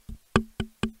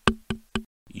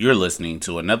You're listening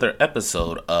to another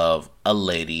episode of A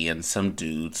Lady and Some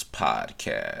Dudes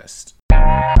podcast.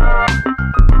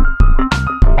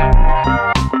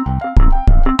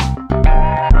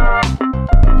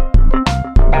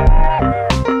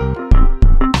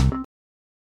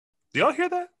 Do y'all hear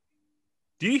that?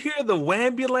 Do you hear the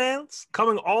wambulance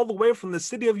coming all the way from the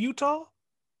city of Utah?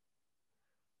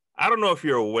 I don't know if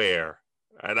you're aware,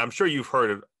 and I'm sure you've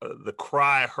heard the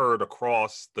cry heard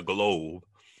across the globe,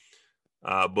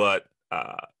 but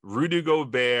Rudy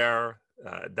Gobert,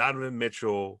 Donovan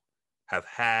Mitchell have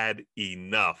had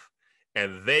enough,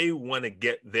 and they want to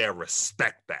get their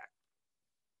respect back.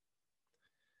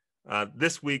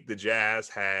 This week, the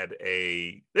Jazz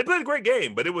they played a great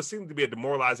game, but it seemed to be a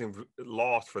demoralizing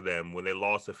loss for them when they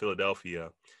lost to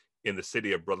Philadelphia in the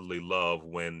city of brotherly love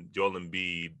when Joel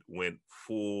Embiid went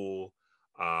full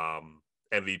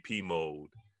MVP mode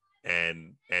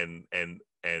and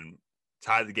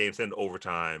tied the game, sent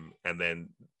overtime, and then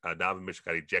Donovan Mitchell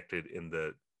got ejected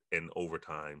in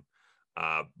overtime,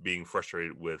 being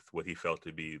frustrated with what he felt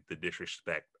to be the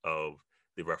disrespect of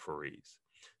the referees.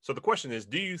 So the question is,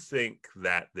 do you think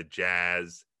that the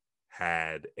Jazz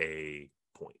had a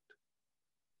point?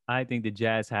 I think the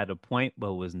Jazz had a point,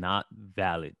 but was not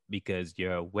valid because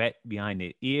you're wet behind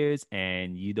the ears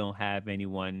and you don't have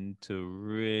anyone to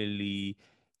really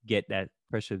get that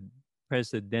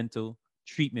presidential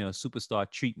treatment or superstar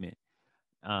treatment.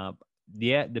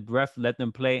 The ref let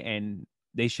them play and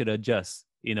they should adjust,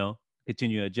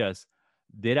 continue to adjust.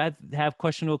 Did I have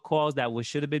questionable calls that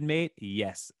should have been made?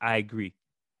 Yes, I agree.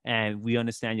 And we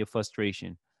understand your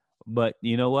frustration. But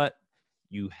you know what?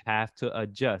 You have to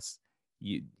adjust.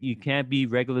 You can't be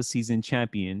regular season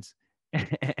champions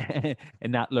and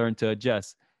not learn to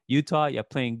adjust. Utah, you're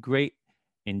playing great.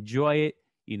 Enjoy it.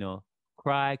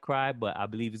 Cry, but I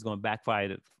believe it's going to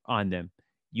backfire on them.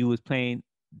 You was playing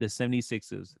the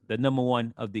 76ers, the number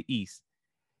one of the East.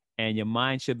 And your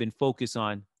mind should have been focused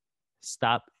on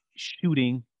stop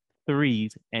shooting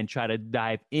threes and try to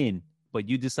dive in. But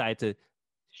you decide to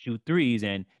shoot threes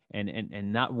and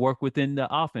not work within the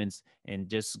offense and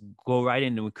just go right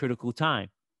into a critical time,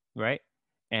 right?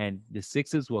 And the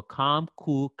Sixers were calm,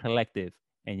 cool, collective,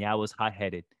 and y'all was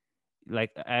hot-headed.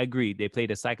 Like, I agree. They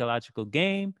played a psychological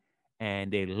game,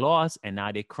 and they lost, and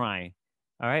now they're crying.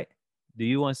 All right? Do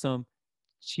you want some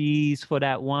cheese for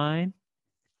that wine?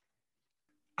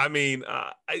 I mean,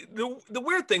 the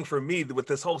weird thing for me with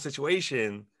this whole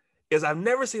situation is I've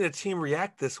never seen a team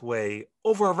react this way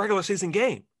over a regular season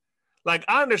game. Like,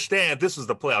 I understand this was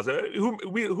the playoffs.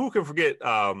 Who can forget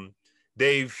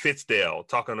Dave Fitzdale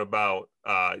talking about,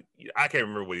 I can't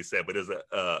remember what he said, but there's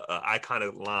a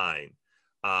iconic line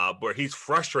where he's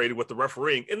frustrated with the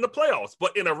refereeing in the playoffs.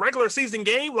 But in a regular season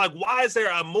game, like, why is there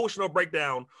an emotional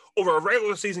breakdown over a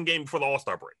regular season game before the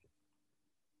All-Star break?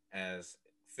 As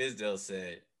Fizdale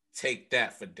said, take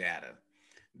that for data.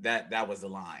 That was the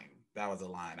line. That was a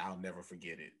line. I'll never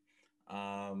forget it.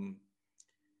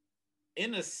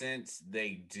 In a sense,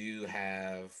 they do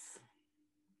have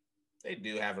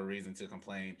a reason to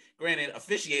complain. Granted,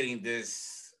 officiating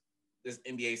this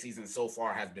NBA season so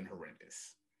far has been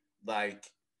horrendous.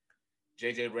 Like,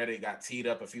 JJ Redick got teed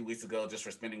up a few weeks ago just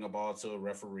for spinning a ball to a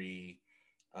referee.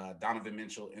 Donovan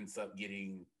Mitchell ends up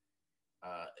getting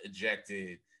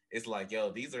ejected. It's like,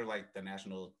 yo, these are like the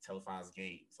national televised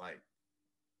games. Like,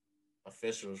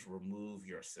 officials, remove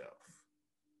yourself.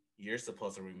 You're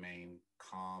supposed to remain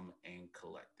calm and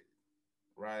collected,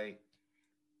 right?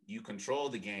 You control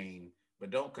the game,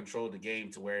 but don't control the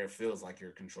game to where it feels like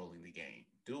you're controlling the game.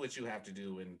 Do what you have to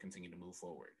do and continue to move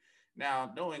forward.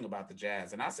 Now, knowing about the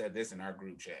Jazz, and I said this in our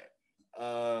group chat,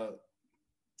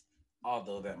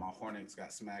 although that my Hornets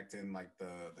got smacked in like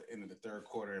the end of the third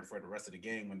quarter and for the rest of the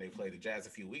game when they played the Jazz a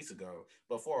few weeks ago,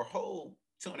 but for a whole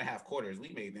 2.5 quarters,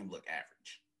 we made them look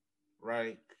average,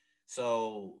 right?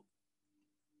 So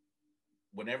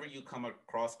whenever you come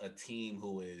across a team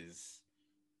who is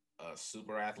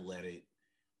super athletic,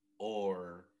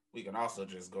 or we can also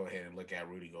just go ahead and look at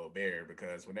Rudy Gobert,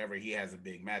 because whenever he has a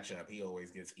big matchup, he always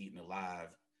gets eaten alive,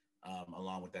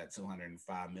 along with that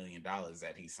 $205 million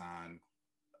that he signed.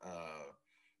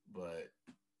 But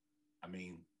I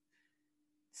mean,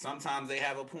 sometimes they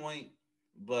have a point,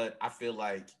 but I feel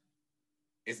like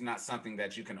it's not something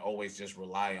that you can always just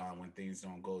rely on when things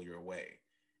don't go your way.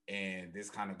 And this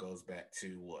kind of goes back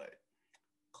to what?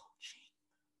 Coaching.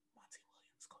 Monty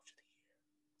Williams, Coach of the Year.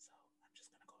 So I'm just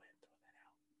going to go ahead and throw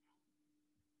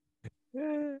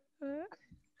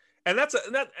that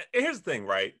out. And here's the thing,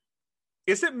 right?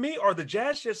 Is it me or the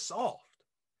Jazz just soft?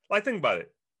 Like, think about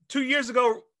it. 2 years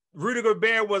ago, Rudy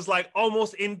Gobert was like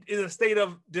almost in a state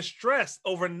of distress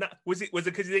over. Was it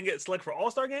because he didn't get selected for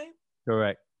All-Star game?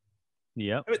 Correct.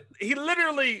 Yep. I mean, he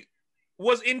literally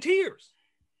was in tears.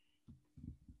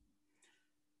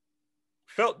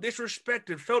 Felt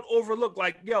disrespected, felt overlooked.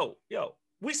 Like, yo,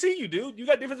 we see you, dude. You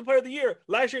got Defensive Player of the Year.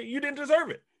 Last year, you didn't deserve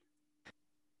it.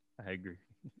 I agree.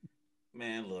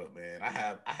 Man, look, man, I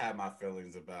have my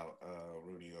feelings about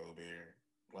Rudy Gobert.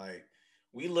 Like,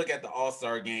 we look at the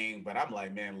All-Star game, but I'm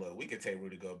like, man, look, we could take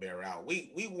Rudy Gobert out.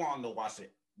 We want to watch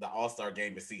the All-Star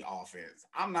game to see offense.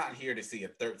 I'm not here to see a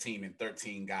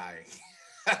 13-13 guy.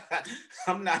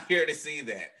 I'm not here to see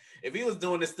that. If he was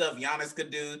doing the stuff Giannis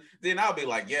could do, then I'll be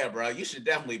like, yeah, bro, you should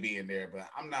definitely be in there. But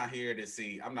I'm not here to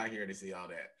see all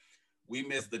that. We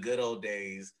miss the good old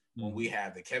days when we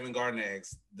have the Kevin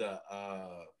Garnett's, the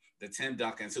Tim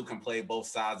Duncans who can play both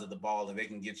sides of the ball and they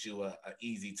can get you a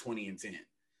easy 20 and 10.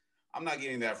 I'm not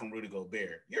getting that from Rudy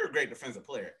Gobert. You're a great defensive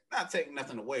player. Not taking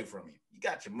nothing away from you. You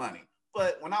got your money.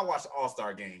 But when I watch the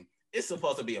All-Star game, it's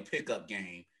supposed to be a pickup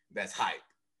game that's hype.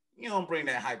 You don't bring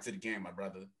that hype to the game, my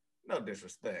brother. No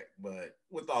disrespect, but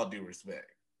with all due respect,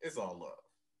 it's all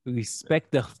love.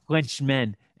 Respect the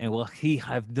Frenchman and what he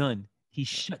have done. He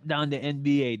shut down the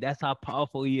NBA. That's how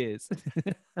powerful he is.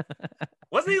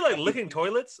 Wasn't he like licking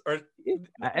toilets? Or he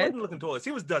wasn't licking toilets.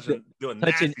 He was doing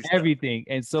touching nasty everything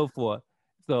and so forth.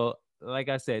 So, like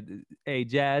I said, hey,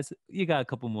 Jazz, you got a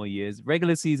couple more years.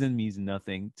 Regular season means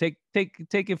nothing. Take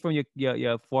it from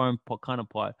your foreign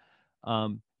counterpart,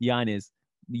 Giannis.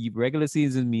 The regular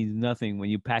season means nothing when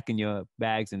you're packing your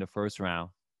bags in the first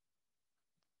round.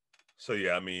 So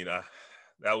yeah, I mean,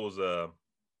 that was a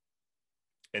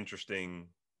interesting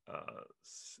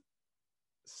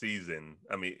season.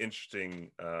 I mean,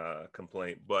 interesting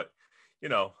complaint, but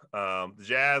the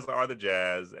Jazz are the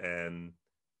Jazz, and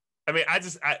I mean,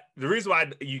 the reason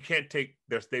why you can't take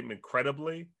their statement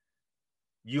credibly,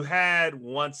 you had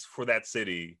once for that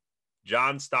city,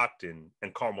 John Stockton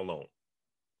and Karl Malone,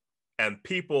 and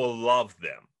people loved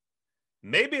them.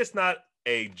 Maybe it's not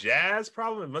a Jazz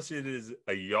problem, unless it is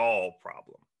a y'all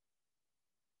problem.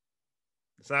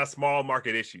 It's not a small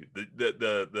market issue.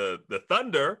 The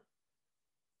Thunder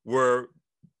were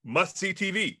must-see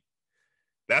TV.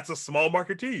 That's a small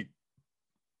market team.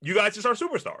 You guys just are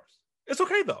superstars. It's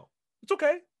okay, though. It's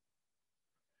okay.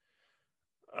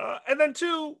 And then,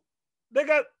 two, they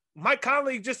got Mike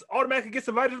Conley just automatically gets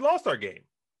invited to the All-Star game.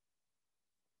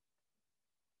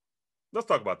 Let's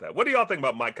talk about that. What do y'all think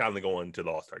about Mike Conley going to the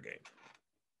All-Star game?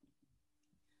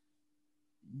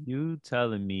 You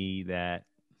telling me that,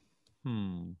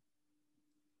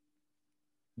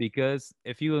 because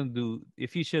if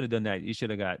you should have done that,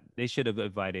 they should have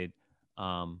invited,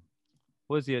 what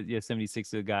was your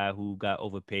 76er guy who got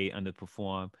overpaid,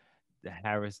 underperformed,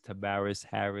 Tobias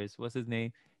Harris, what's his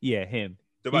name? Yeah, him.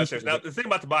 Tobias Harris. Now, the thing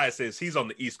about Tobias is he's on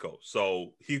the East Coast,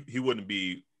 so he wouldn't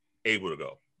be able to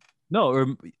go.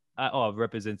 No,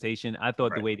 representation. I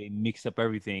thought the way they mix up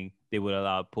everything, they would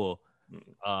allow a pull.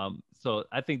 So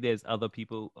I think there's other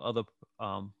people, other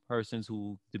persons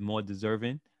who are more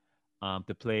deserving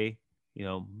to play.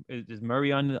 Is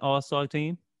Murray on the All-Star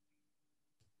team?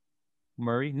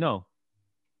 Murray? No.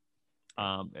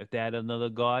 If they had another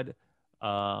guard,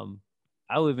 I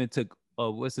would even took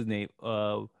what's his name?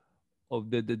 Not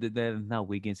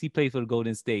Wiggins. He played for the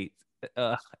Golden State.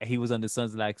 He was on the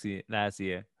Suns last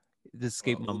year. It just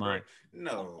escaped my mind.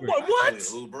 No. What?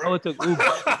 I would took Uber.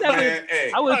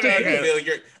 I would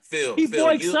take Phil. He's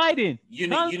more exciting. You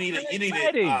need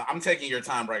it. I'm taking your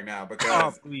time right now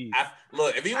because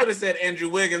look, if you would have said Andrew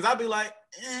Wiggins, I'd be like,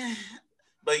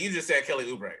 but you just said Kelly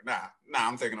Oubre. Nah,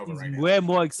 I'm taking over right now. Way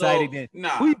more exciting than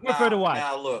who you prefer to watch?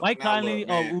 Now look, Mike Conley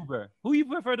or Oubre? Who you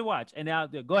prefer to watch? And now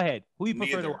go ahead. Who you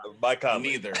prefer to watch? Mike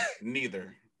Conley.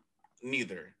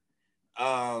 Neither.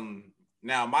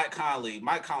 Now Mike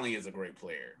Conley is a great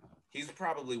player. He's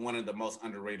probably one of the most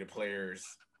underrated players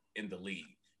in the league,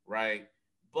 right?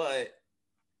 But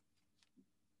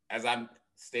as I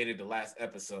stated the last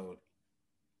episode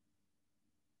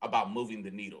about moving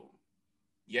the needle,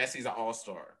 yes, he's an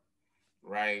all-star,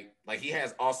 right? Like, he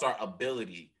has all-star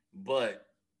ability, but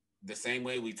the same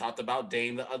way we talked about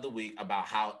Dame the other week about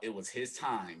how it was his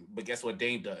time, but guess what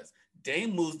Dame does?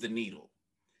 Dame moves the needle.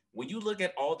 When you look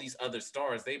at all these other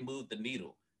stars, they move the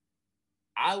needle.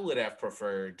 I would have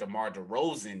preferred DeMar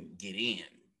DeRozan get in,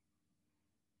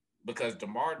 because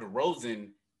DeMar DeRozan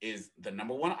is the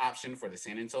number one option for the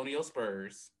San Antonio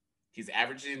Spurs. He's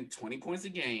averaging 20 points a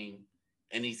game,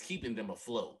 and he's keeping them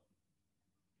afloat.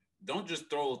 Don't just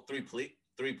throw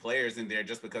three players in there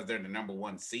just because they're the number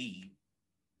one seed.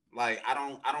 Like, I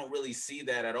don't really see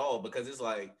that at all, because it's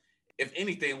like, If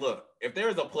anything, look, if there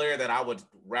is a player that I would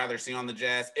rather see on the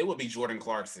Jazz, it would be Jordan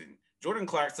Clarkson. Jordan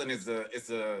Clarkson is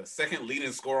the second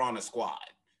leading scorer on the squad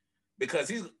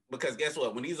because guess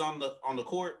what? When he's on the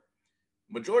court,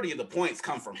 majority of the points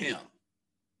come from him.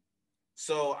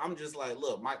 So I'm just like,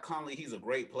 look, Mike Conley, he's a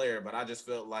great player, but I just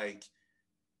felt like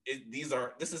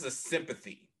this is a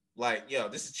sympathy. Like, yo,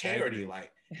 this is charity.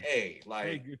 Like, hey,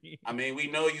 like, I mean, we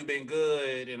know you've been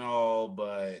good and all,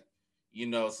 but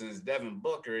since Devin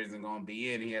Booker isn't going to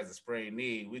be in, he has a sprained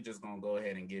knee. We're just going to go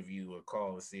ahead and give you a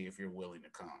call to see if you're willing to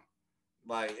come.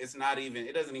 Like,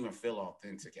 it doesn't even feel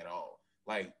authentic at all.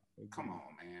 Like, come on,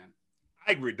 man.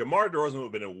 I agree. DeMar DeRozan would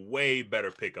have been a way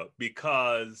better pickup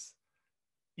because,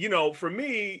 for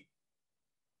me,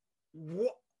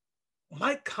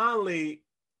 Mike Conley,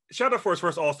 shout out for his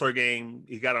first All-Star game.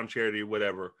 He got on charity,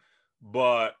 whatever.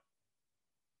 But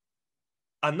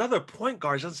another point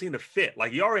guard doesn't seem to fit.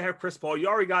 Like, you already have Chris Paul. You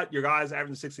already got your guys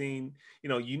averaging 16.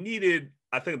 You needed,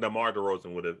 I think DeMar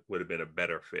DeRozan would have been a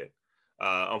better fit.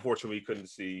 Unfortunately, we couldn't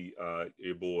see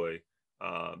your boy,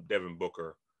 Devin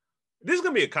Booker. This is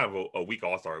going to be a kind of a weak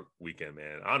All-Star weekend,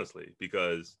 man, honestly,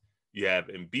 because you have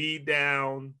Embiid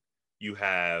down, you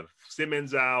have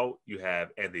Simmons out, you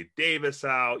have Anthony Davis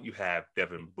out, you have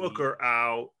Devin Booker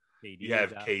out, you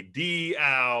have KD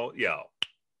out. Yeah.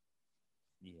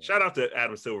 Shout out to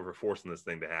Adam Silver for forcing this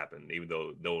thing to happen, even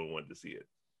though no one wanted to see it.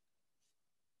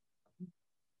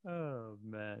 Oh,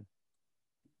 man.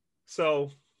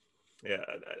 So, yeah,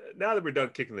 now that we're done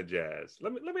kicking the Jazz,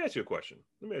 let me ask you a question.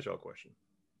 Let me ask you all a question.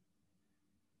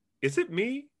 Is it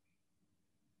me?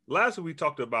 Last week we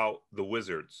talked about the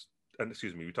Wizards.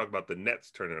 We talked about the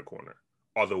Nets turning a corner.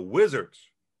 Are the Wizards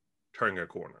turning a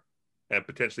corner and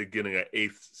potentially getting an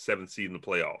 8th, 7th seed in the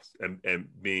playoffs and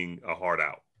being a hard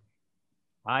out?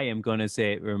 I am going to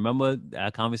say, remember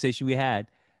a conversation we had?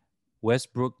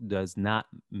 Westbrook does not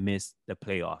miss the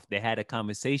playoff. They had a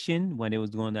conversation when it was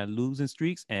going on losing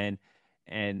streaks, and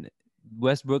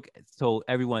Westbrook told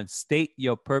everyone, state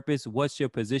your purpose. What's your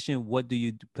position? What do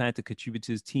you plan to contribute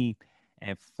to his team?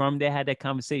 And from there, had that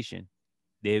conversation.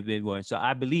 They've been going. So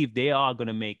I believe they are going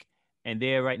to make, and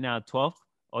they're right now 12th.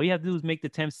 All you have to do is make the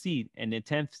 10th seed. And the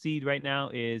 10th seed right now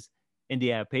is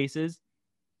Indiana Pacers.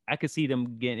 I could see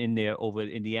them getting in there over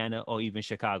Indiana or even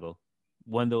Chicago.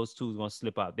 One of those two is going to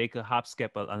slip out. They could hop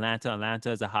skip Atlanta.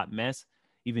 Atlanta is a hot mess.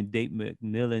 Even Dave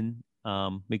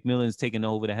McMillan's taking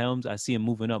over the helms. I see him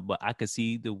moving up, but I could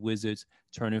see the Wizards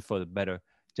turning for the better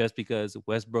just because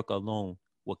Westbrook alone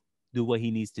will do what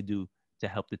he needs to do to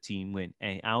help the team win.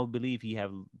 And I don't believe he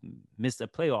have missed a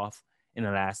playoff in the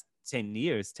last 10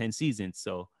 years, 10 seasons.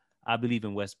 So I believe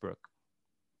in Westbrook.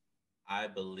 I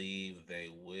believe they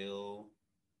will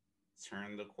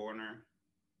turn the corner.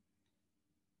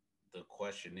 The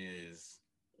question is,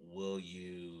 will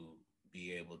you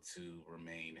be able to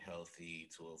remain healthy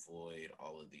to avoid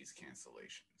all of these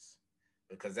cancellations?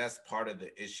 Because that's part of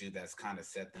the issue that's kind of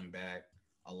set them back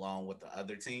along with the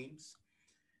other teams.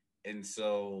 And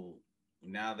so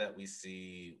now that we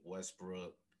see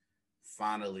Westbrook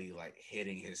finally like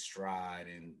hitting his stride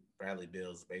and Bradley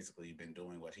Beal's basically been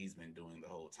doing what he's been doing the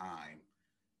whole time,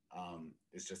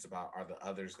 it's just about, are the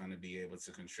others going to be able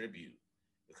to contribute?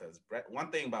 Because one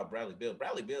thing about Bradley Beal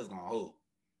is going to hoop.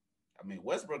 I mean,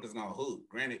 Westbrook is going to hoop.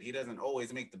 Granted, he doesn't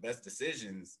always make the best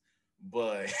decisions,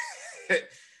 but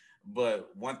but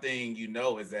one thing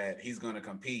is that he's going to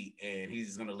compete and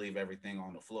he's going to leave everything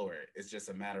on the floor. It's just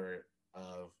a matter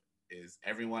of, is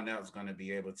everyone else going to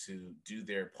be able to do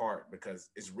their part?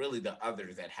 Because it's really the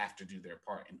others that have to do their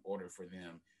part in order for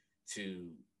them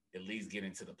to at least get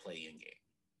into the play-in game.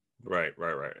 Right.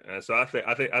 And so I think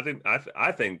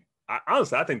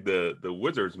honestly, I think the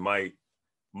Wizards might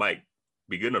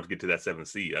be good enough to get to that 7th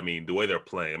seed. I mean, the way they're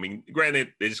playing. I mean,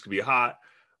 granted, they just could be hot,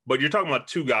 but you're talking about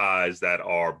two guys that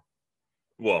are,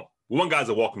 well, one guy's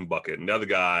a walking bucket, and the other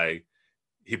guy,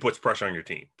 he puts pressure on your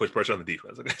team, puts pressure on the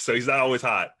defense. Okay? So he's not always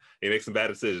hot. He makes some bad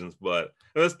decisions, but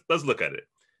let's look at it.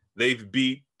 They've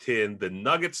beaten the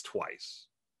Nuggets twice.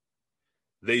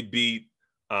 They beat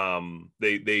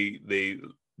they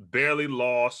barely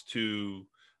lost to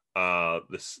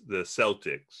the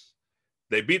Celtics.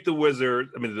 They beat the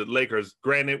Wizards. I mean, the Lakers,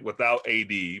 granted, without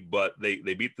AD, but they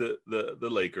beat the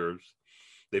Lakers.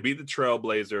 They beat the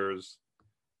Trailblazers.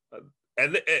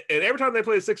 And every time they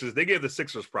play the Sixers, they give the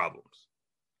Sixers problems.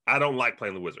 I don't like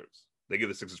playing the Wizards. They give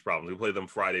the Sixers problems. We play them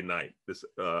Friday night, this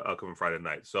upcoming Friday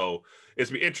night. So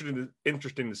it's be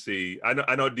interesting to see.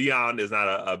 I know Dion is not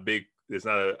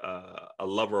a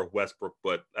lover of Westbrook,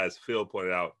 but as Phil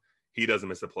pointed out, he doesn't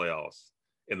miss the playoffs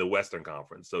in the Western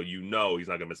Conference. So he's not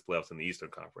going to miss playoffs in the Eastern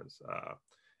Conference.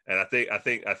 And I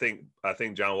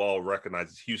think John Wall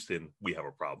recognizes Houston, we have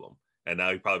a problem. And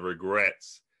now he probably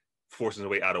regrets forcing his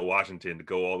way out of Washington to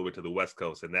go all the way to the West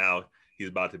Coast. And now he's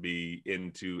about to be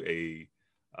into a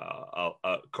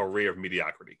career of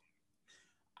mediocrity.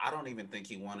 I don't even think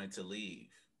he wanted to leave.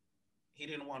 He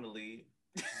didn't want to leave.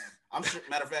 I'm sure,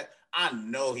 matter of fact, I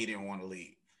know he didn't want to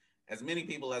leave. As many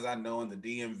people as I know in the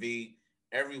DMV,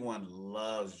 everyone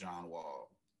loves John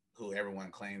Wall, who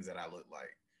everyone claims that I look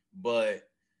like. But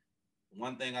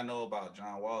one thing I know about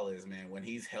John Wall is, man, when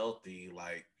he's healthy,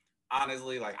 like,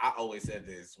 honestly, like I always said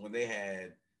this, when they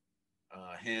had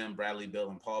him, Bradley Beal,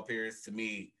 and Paul Pierce, to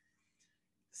me,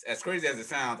 as crazy as it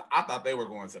sounds, I thought they were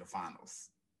going to the finals.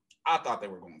 I thought they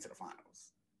were going to the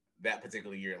finals that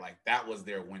particular year. Like, that was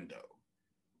their window.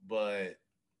 But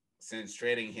since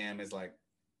trading him,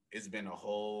 it's been a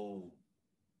whole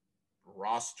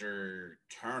roster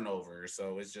turnover.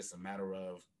 So it's just a matter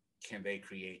of, can they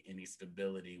create any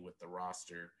stability with the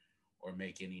roster or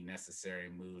make any necessary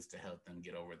moves to help them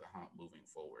get over the hump moving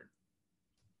forward?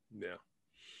 Yeah.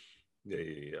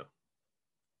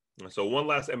 So one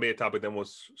last NBA topic, then we'll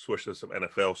switch to some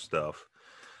NFL stuff.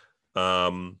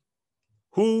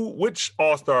 Which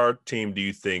All-Star team do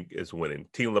you think is winning?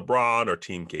 Team LeBron or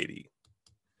Team KD?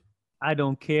 I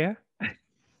don't care.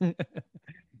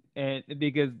 And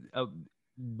because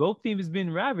both teams has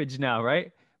been ravaged now,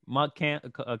 right?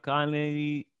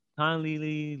 Conley,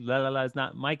 is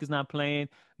not. Mike is not playing.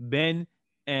 Ben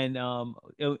and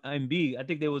B, I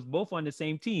think they was both on the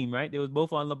same team, right? They was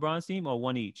both on LeBron's team, or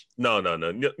one each. No. You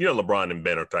know LeBron and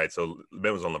Ben are tight, so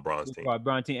Ben was on LeBron's team.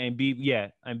 LeBron team and B,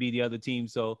 and B the other team.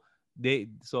 So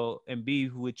and B,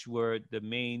 which were the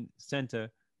main center,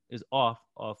 is off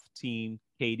of Team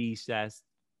KD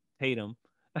 / Tatum.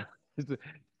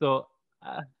 So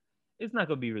it's not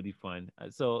gonna be really fun.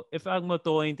 So if I'm gonna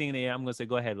throw anything in there, I'm gonna say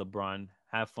go ahead, LeBron,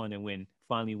 have fun and win.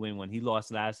 Finally win one. He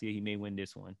lost last year. He may win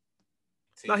this one.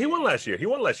 No, he won last year.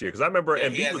 Because I remember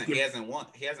he hasn't won.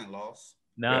 He hasn't lost.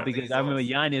 No, because I remember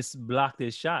Giannis blocked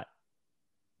his shot.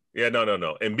 Yeah, no.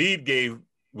 Embiid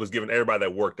was giving everybody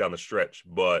that work down the stretch,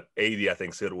 but AD I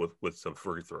think settled with some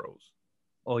free throws.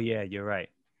 Oh yeah, you're right.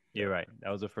 That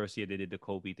was the first year they did the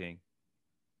Kobe thing.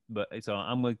 But so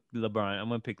I'm with LeBron. I'm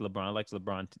gonna pick LeBron. I like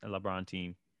LeBron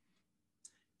team.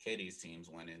 KD's team's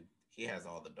winning. He has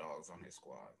all the dogs on his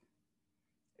squad.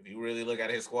 If you really look at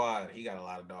his squad, he got a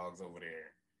lot of dogs over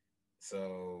there.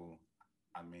 So,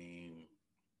 I mean,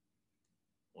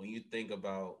 when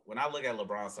I look at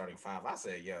LeBron's starting five, I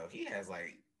say, yo, he has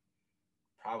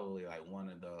probably one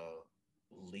of the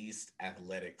least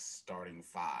athletic starting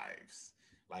fives.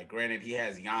 Like, granted, he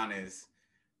has Giannis,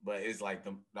 but it's like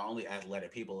the only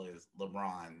athletic people is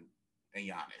LeBron and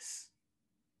Giannis.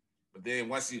 But then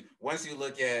once you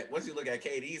look at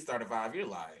KD's starting five, you're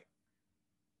like,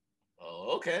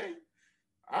 oh, okay,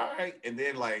 all right. And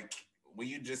then when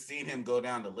you just seen him go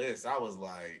down the list, I was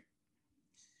like,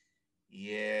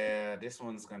 yeah, this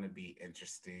one's gonna be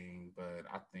interesting, but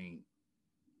I think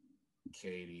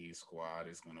KD's squad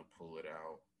is gonna pull it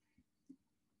out.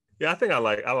 Yeah, I think I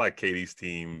like KD's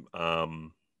team. I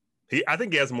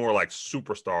think he has more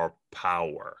superstar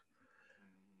power.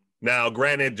 Now,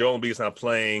 granted, Joel Embiid's not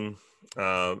playing,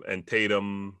 and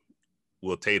Tatum,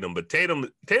 but Tatum's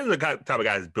the type of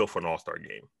guy that's built for an All-Star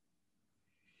game.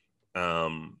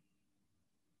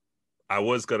 I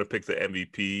was gonna pick the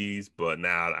MVPs, but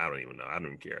now I don't even know. I don't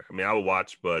even care. I mean, I would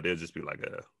watch, but it'll just be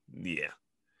yeah.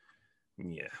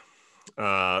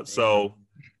 So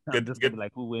I'm just gonna be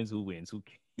like, who wins? Who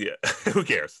cares? Yeah, who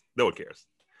cares? No one cares.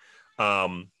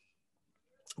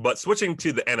 But switching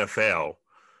to the NFL,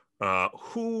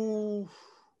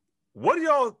 what do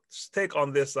y'all take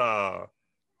on this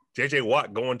JJ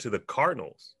Watt going to the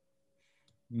Cardinals?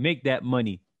 Make that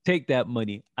money. Take that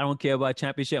money. I don't care about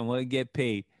championship. I want to get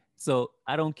paid. So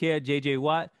I don't care, JJ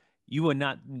Watt. You are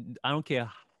not, I don't care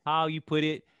how you put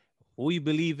it, who you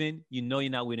believe in, you're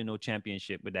not winning no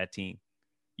championship with that team.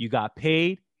 You got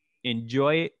paid.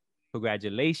 Enjoy it.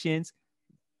 Congratulations.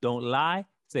 Don't lie.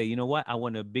 Say, you know what? I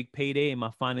want a big payday in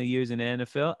my final years in the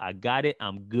NFL. I got it.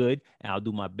 I'm good. And I'll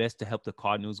do my best to help the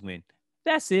Cardinals win.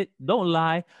 That's it. Don't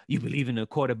lie. You believe in the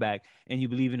quarterback and you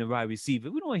believe in the wide receiver.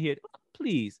 We don't want to hear it.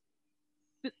 Please.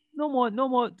 No more,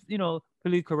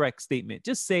 politically correct statement.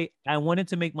 Just say, I wanted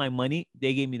to make my money.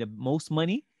 They gave me the most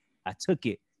money. I took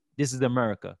it. This is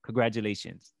America.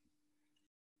 Congratulations.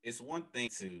 It's one thing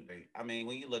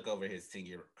when you look over his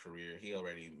 10-year career, he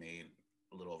already made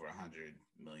a little over $100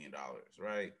 million,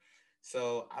 right?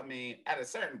 So, at a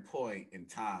certain point in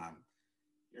time,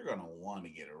 you're going to want to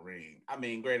get a ring.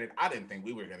 Granted, I didn't think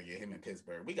we were going to get him in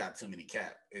Pittsburgh. We got too many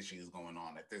cap issues going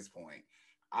on at this point.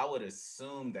 I would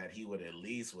assume that he would at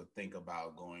least would think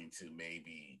about going to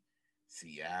maybe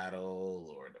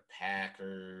Seattle or the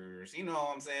Packers. You know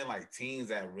what I'm saying? Like teams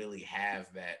that really have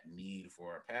that need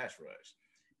for a pass rush.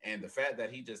 And the fact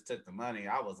that he just took the money,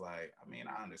 I was like, I mean,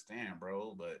 I understand,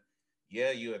 bro, but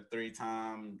yeah, you're a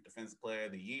 3-time defensive player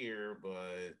of the year,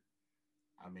 but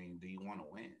I mean, do you want to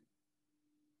win?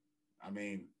 I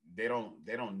mean, they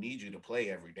don't need you to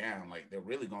play every down. Like they're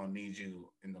really gonna need you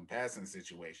in them passing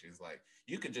situations. Like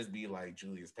you could just be like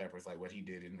Julius Peppers, like what he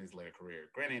did in his later career.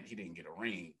 Granted, he didn't get a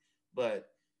ring, but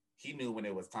he knew when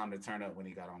it was time to turn up when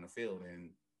he got on the field.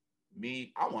 And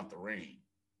me, I want the ring.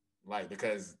 Like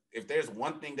because if there's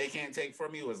one thing they can't take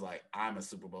from you is like I'm a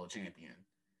Super Bowl champion.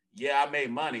 Yeah, I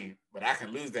made money, but I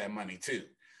can lose that money too.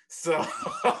 So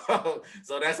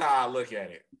so that's how I look at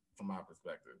it from my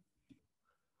perspective.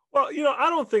 Well, you know, I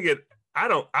don't think it. I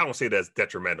don't say that's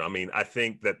detrimental. I mean, I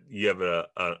think that you have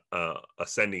a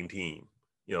ascending team.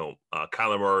 You know,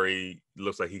 Kyler Murray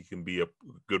looks like he can be a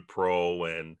good pro,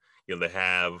 and you know they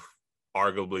have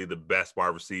arguably the best wide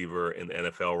receiver in the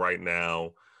NFL right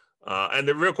now. And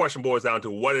the real question boils down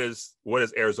to what is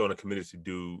Arizona committed to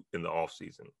do in the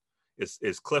offseason?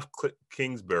 Is Cliff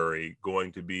Kingsbury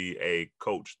going to be a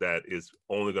coach that is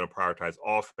only going to prioritize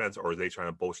offense, or is they trying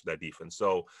to bolster that defense?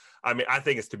 So, I mean, I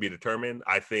think it's to be determined.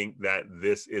 I think that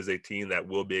this is a team that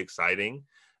will be exciting,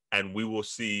 and we will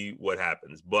see what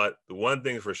happens. But the one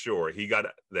thing for sure, he got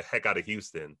the heck out of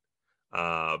Houston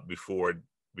before it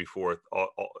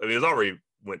was already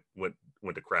went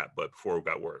to crap, but before it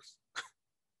got worse.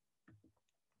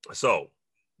 So,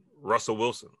 Russell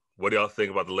Wilson. What do y'all think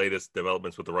about the latest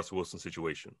developments with the Russell Wilson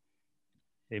situation?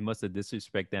 They must have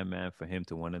disrespected that man for him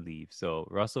to want to leave. So,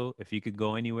 Russell, if you could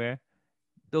go anywhere,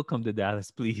 don't come to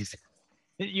Dallas, please.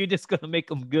 You're just going to make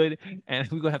them good, and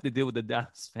we're going to have to deal with the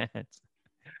Dallas fans.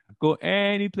 Go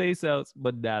any place else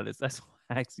but Dallas. That's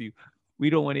why I ask you. We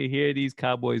don't want to hear these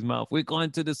Cowboys' mouth. We're going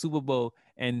to the Super Bowl,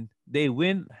 and they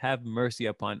win. Have mercy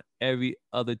upon every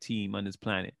other team on this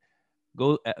planet.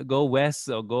 Go west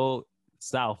or go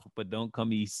south, but don't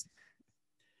come east.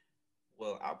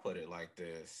 Well, I'll put it like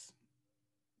this.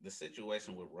 The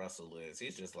situation with Russell is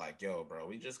he's just like, yo, bro,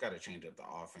 we just got to change up the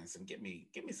offense and give me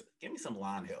some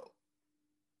line help.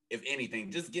 If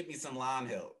anything, just give me some line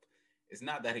help. It's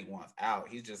not that he wants out.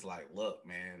 He's just like, look,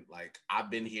 man, like I've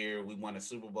been here. We won a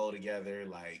Super Bowl together.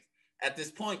 Like at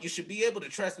this point, you should be able to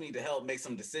trust me to help make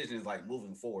some decisions like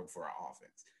moving forward for our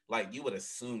offense. Like you would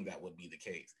assume that would be the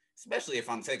case, especially if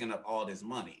I'm taking up all this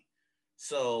money.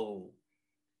 So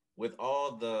with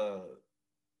all the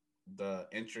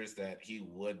interest that he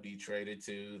would be traded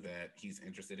to that he's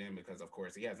interested in because of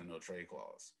course he has a no trade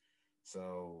clause.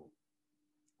 So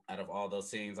out of all those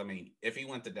teams, I mean, if he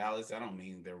went to Dallas, I don't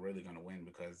mean they're really going to win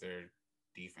because their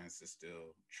defense is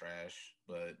still trash,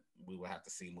 but we will have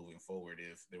to see moving forward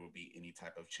if there will be any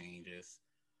type of changes.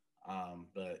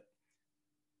 But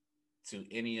to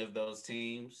any of those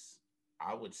teams,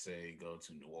 I would say go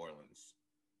to New Orleans.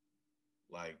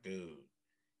 Like, dude,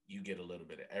 you get a little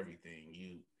bit of everything.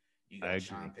 You got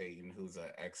Sean Payton, who's an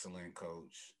excellent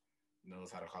coach,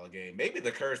 knows how to call a game. Maybe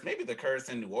the curse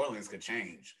in New Orleans could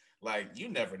change. Like, you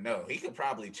never know. He could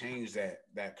probably change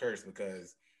that curse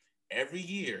because every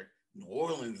year, New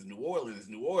Orleans, New Orleans,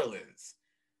 New Orleans.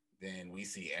 Then we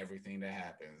see everything that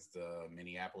happens. The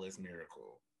Minneapolis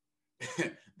Miracle,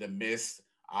 the missed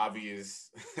obvious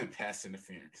pass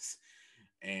interference,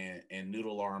 and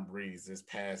noodle arm breeze this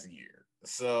past year.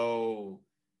 So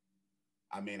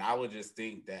I mean, I would just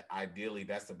think that ideally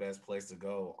that's the best place to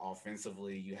go.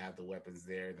 Offensively, you have the weapons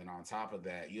there. Then on top of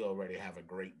that, you already have a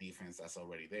great defense that's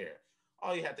already there.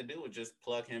 All you have to do is just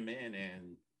plug him in.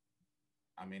 And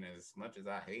I mean, as much as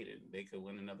I hate it, they could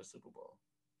win another Super Bowl.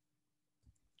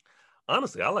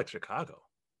 Honestly, I like Chicago.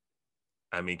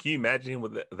 I mean, can you imagine him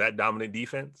with that dominant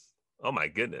defense? Oh my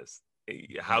goodness.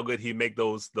 How good he make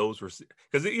those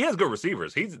because he has good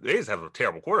receivers. They just have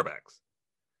terrible quarterbacks.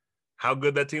 How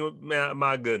good that team? Man,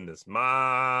 my goodness.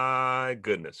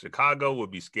 Chicago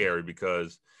would be scary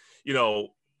because, you know,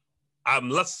 I'm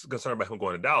less concerned about him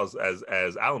going to Dallas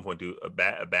as Allen pointed to a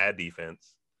bad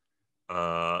defense,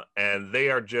 and they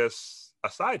are just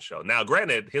a sideshow. Now,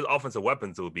 granted, his offensive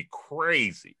weapons would be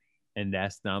crazy, and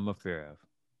that's not I'm afraid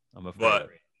of. But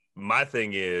my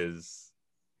thing is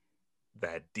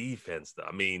that defense, though.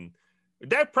 I mean,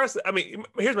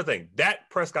 here's my thing. Dak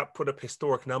Prescott put up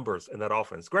historic numbers in that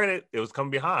offense. Granted, it was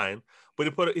coming behind, but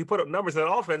he put up numbers in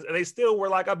that offense, and they still were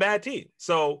like a bad team.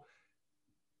 So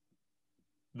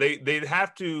they'd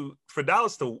have to, for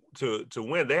Dallas to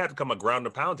win, they have to come a ground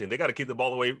and pound team. They got to keep the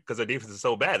ball away because their defense is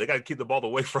so bad. They got to keep the ball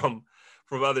away from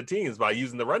other teams by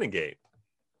using the running game.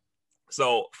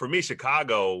 So for me,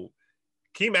 Chicago,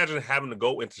 can you imagine having to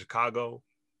go into Chicago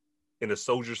in the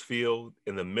Soldiers Field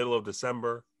in the middle of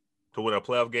December to win a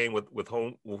playoff game with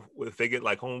home if they get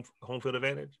like home field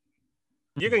advantage?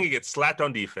 You're going to get slapped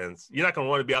on defense. You're not going to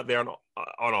want to be out there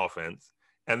on offense.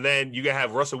 And then you going to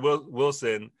have Russell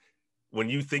Wilson, when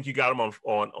you think you got him on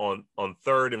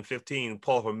 3rd and 15,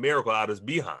 pull off a miracle out of his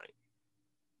behind.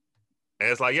 And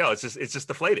it's like, it's just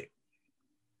deflating.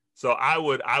 So I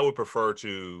would prefer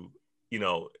to,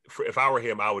 if I were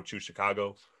him, I would choose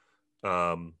Chicago,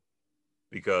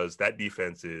 because that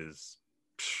defense is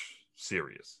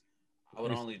serious. I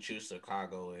would only choose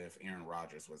Chicago if Aaron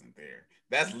Rodgers wasn't there.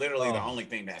 That's literally the only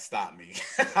thing that stopped me.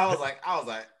 I was like,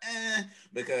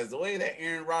 because the way that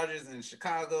Aaron Rodgers in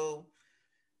Chicago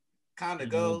kind of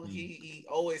go, he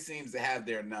always seems to have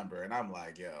their number, and I'm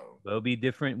like, yo. It'll be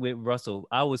different with Russell.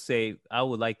 I would say I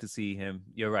would like to see him.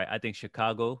 You're right. I think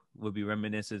Chicago would be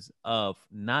reminiscent of,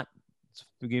 not,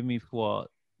 forgive me for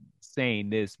saying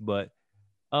this, but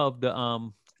of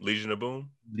the Legion of Boom.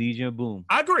 Legion of Boom.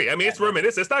 I agree. I mean, it's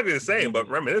reminiscent. It's not the same, but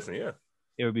reminiscent, yeah.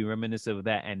 It would be reminiscent of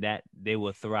that, and that they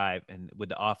will thrive and with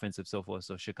the offensive so forth.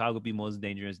 So Chicago would be most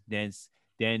dangerous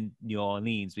than New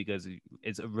Orleans, because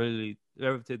it's a really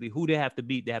relatively who they have to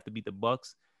beat. They have to beat the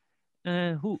Bucks.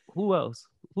 And who else?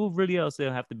 Who really else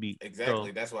they'll have to beat? Exactly.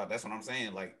 So, that's what I'm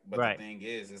saying. Like, but right. The thing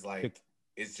is like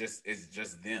it's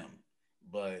just them.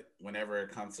 But whenever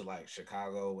it comes to like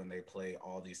Chicago, when they play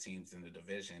all these teams in the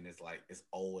division, it's like it's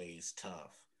always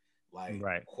tough. Like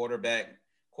quarterback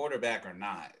or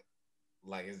not.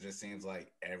 Like it just seems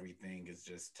like everything is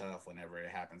just tough whenever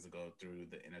it happens to go through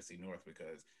the NFC North,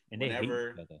 because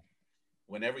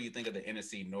whenever you think of the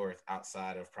NFC North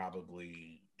outside of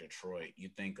probably Detroit, you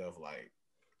think of like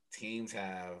teams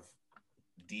have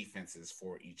defenses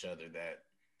for each other that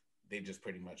they just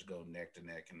pretty much go neck to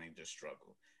neck and they just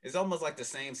struggle. It's almost like the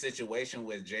same situation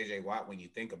with JJ Watt when you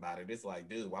think about it. It's like,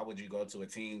 dude, why would you go to a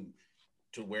team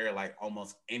to where like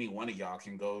almost any one of y'all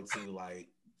can go to like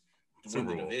win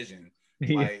the division?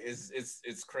 Like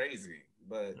it's crazy.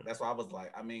 But that's why I was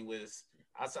like, I mean, with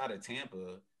outside of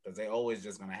Tampa, because they always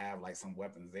just gonna have like some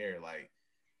weapons there. Like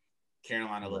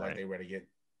Carolina look like they ready to get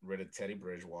rid of Teddy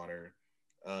Bridgewater.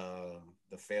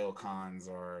 The Falcons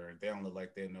they don't look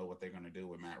like they know what they're gonna do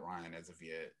with Matt Ryan as of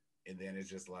yet. And then it's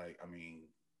just like, I mean,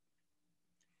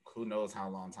 who knows how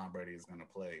long Tom Brady is gonna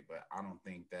play, but I don't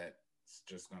think that's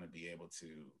just gonna be able to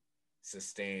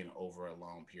sustain over a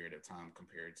long period of time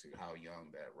compared to how young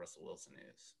that Russell Wilson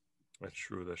is. That's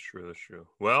true.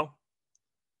 Well,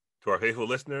 to our faithful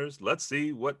listeners, let's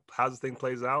see how this thing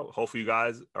plays out. Hopefully you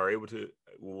guys are able to,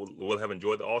 will have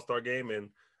enjoyed the All-Star game,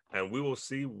 and we will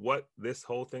see what this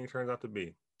whole thing turns out to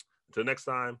be. Until next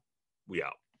time, we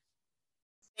out.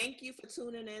 Thank you for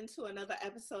tuning in to another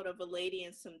episode of A Lady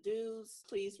and Some Dudes.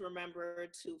 Please remember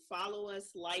to follow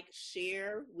us, like,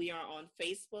 share. We are on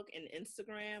Facebook and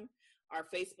Instagram. Our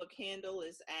Facebook handle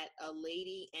is at A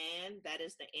Lady and, that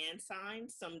is the and sign,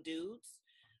 Some Dudes.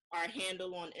 Our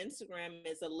handle on Instagram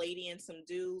is A Lady and Some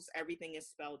Dudes. Everything is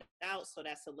spelled out, so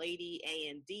that's A Lady, A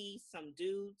and D, Some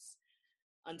Dudes.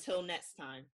 Until next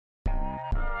time.